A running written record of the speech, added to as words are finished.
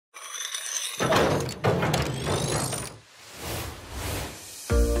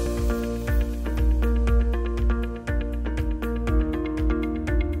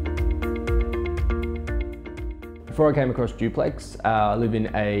Before I came across Duplex, I live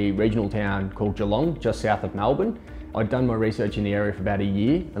in a regional town called Geelong, just south of Melbourne. I'd done my research in the area for about a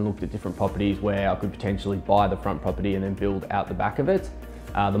year and looked at different properties where I could potentially buy the front property and then build out the back of it.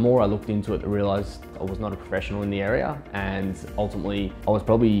 The more I looked into it, I realised I was not a professional in the area, and ultimately I was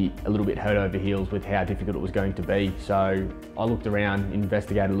probably a little bit head over heels with how difficult it was going to be. So I looked around,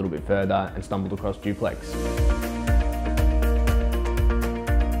 investigated a little bit further and stumbled across Duplex.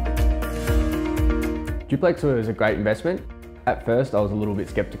 Duplex was a great investment. At first I was a little bit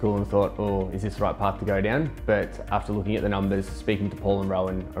sceptical and thought, oh, is this the right path to go down? But after looking at the numbers, speaking to Paul and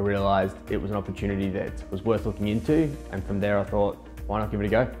Rowan, I realised it was an opportunity that was worth looking into, and from there I thought, why not give it a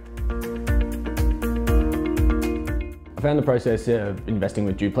go? I found the process of investing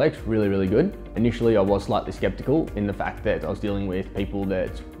with Duplex really good. Initially I was slightly sceptical in the fact that I was dealing with people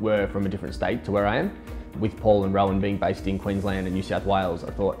that were from a different state to where I am. With Paul and Rowan being based in Queensland and New South Wales,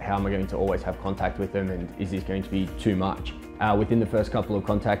 I thought, how am I going to always have contact with them, and is this going to be too much? Within the first couple of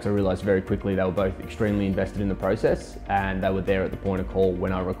contacts, I realised very quickly they were both extremely invested in the process, and they were there at the point of call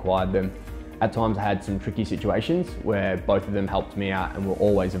when I required them. At times I had some tricky situations where both of them helped me out and were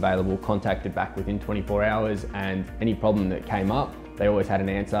always available, contacted back within 24 hours, and any problem that came up, they always had an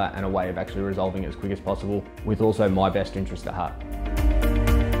answer and a way of actually resolving it as quick as possible, with also my best interest at heart.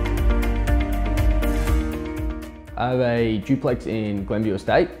 I have a duplex in Glenview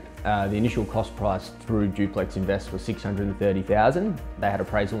Estate. The initial cost price through DUPLEX INVEST was $630,000. They had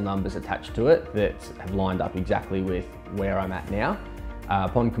appraisal numbers attached to it that have lined up exactly with where I'm at now.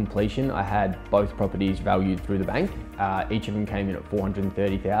 Upon completion, I had both properties valued through the bank. Each of them came in at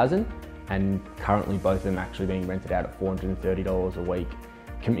 $430,000, and currently both of them actually being rented out at $430 a week.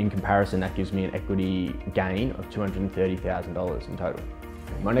 In comparison, that gives me an equity gain of $230,000 in total.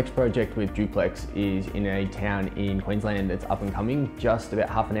 My next project with Duplex is in a town in Queensland that's up and coming, just about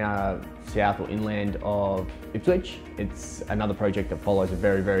half an hour south or inland of Ipswich. It's another project that follows a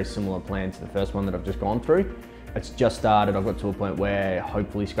very similar plan to the first one that I've just gone through. It's just started. I've got to a point where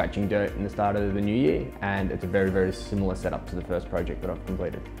hopefully scratching dirt in the start of the new year, and it's a very similar setup to the first project that I've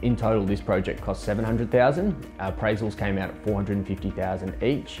completed. In total, this project cost $700,000. Appraisals came out at $450,000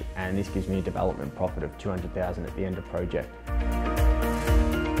 each, and this gives me a development profit of $200,000 at the end of project.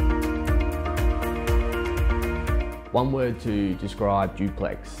 One word to describe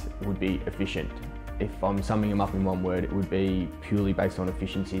Duplex would be efficient. If I'm summing them up in one word, it would be purely based on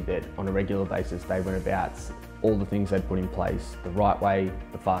efficiency, that on a regular basis they went about all the things they'd put in place the right way,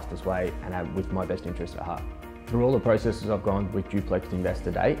 the fastest way, and with my best interest at heart. Through all the processes I've gone with Duplex Invest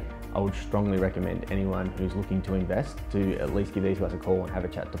to date, I would strongly recommend anyone who's looking to invest to at least give these guys a call and have a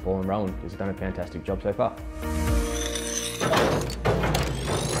chat to Paul and Rowan, because they've done a fantastic job so far.